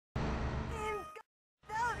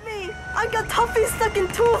I got toffee stuck in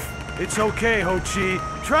tooth. It's okay, Ho-Chi.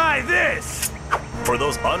 Try this! For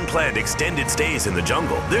those unplanned extended stays in the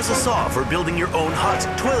jungle, there's a saw for building your own hut,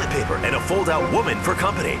 toilet paper, and a fold-out woman for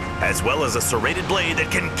company, as well as a serrated blade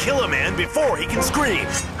that can kill a man before he can scream.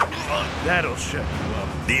 That'll shut you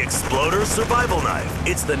up. The Exploder Survival Knife.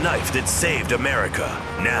 It's the knife that saved America.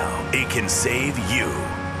 Now, it can save you.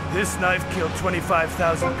 This knife killed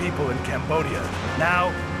 25,000 people in Cambodia.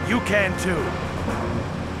 Now, you can too.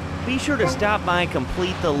 Be sure to stop by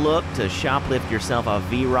Complete the Look to shoplift yourself a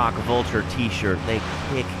V-Rock Vulture t-shirt. They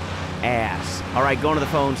kick ass. All right, going to the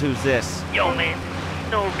phones. Who's this? Yo, man,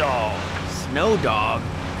 Snow Dog. Snow Dog?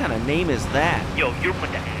 What kind of name is that? Yo, you're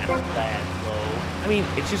going to ask that, Flo. I mean,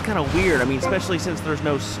 it's just kind of weird. I mean, especially since there's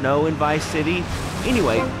no snow in Vice City.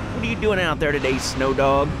 Anyway, what are you doing out there today, Snow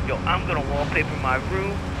Dog? Yo, I'm going to wallpaper my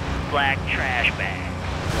room black trash bag.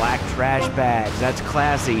 Black trash bags, that's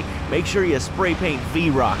classy. Make sure you spray paint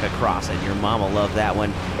V-Rock across it. Your mama loved that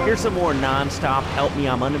one. Here's some more non-stop Help Me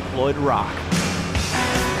I'm Unemployed rock.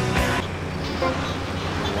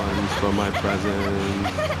 One's for my present.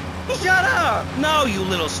 Shut up! No, you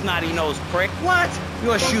little snotty-nosed prick. What?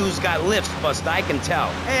 Your shoes got lifts, Buster, I can tell.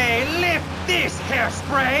 Hey, lift this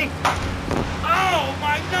hairspray! Oh,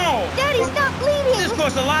 my nose! Daddy, stop bleeding! This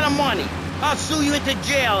costs a lot of money. I'll sue you into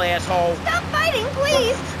jail, asshole. Stop fighting,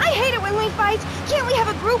 please! I hate it when we fight. Can't we have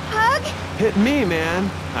a group hug? Hit me, man.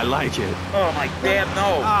 I like it. Oh, my damn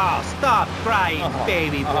nose. Oh, stop crying,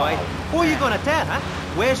 baby boy. Who are you gonna tell, huh?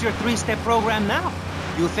 Where's your three-step program now?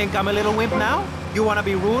 You think I'm a little wimp now? You wanna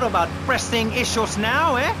be rude about pressing issues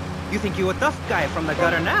now, eh? You think you a tough guy from the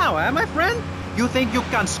gutter now, eh, my friend? You think you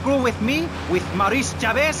can screw with me, with Maurice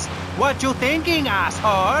Chavez? What you thinking,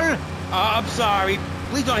 asshole? I'm sorry.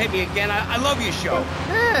 Please don't hit me again. I love your show.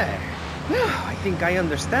 Yeah. Now, I think I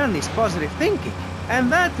understand this positive thinking.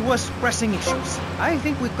 And that was pressing issues. I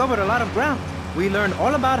think we covered a lot of ground. We learned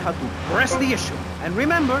all about how to press the issue. And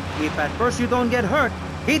remember, if at first you don't get hurt,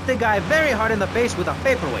 hit the guy very hard in the face with a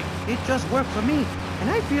paperweight. It just worked for me. And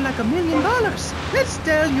I feel like $1 million. Let's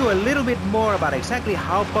tell you a little bit more about exactly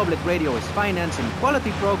how public radio is financing quality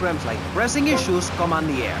programs like Pressing Issues come on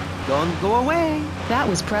the air. Don't go away. That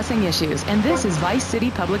was Pressing Issues, and this is Vice City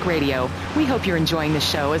Public Radio. We hope you're enjoying the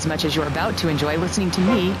show as much as you're about to enjoy listening to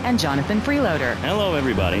me and Jonathan Freeloader. Hello,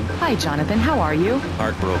 everybody. Hi, Jonathan. How are you?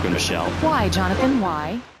 Heartbroken, Michelle. Why, Jonathan?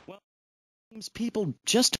 Why? Well, people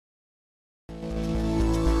just...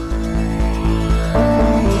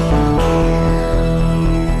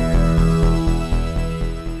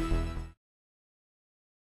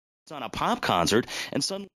 on a pop concert and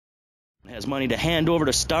suddenly has money to hand over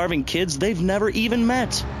to starving kids they've never even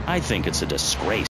met. I think it's a disgrace.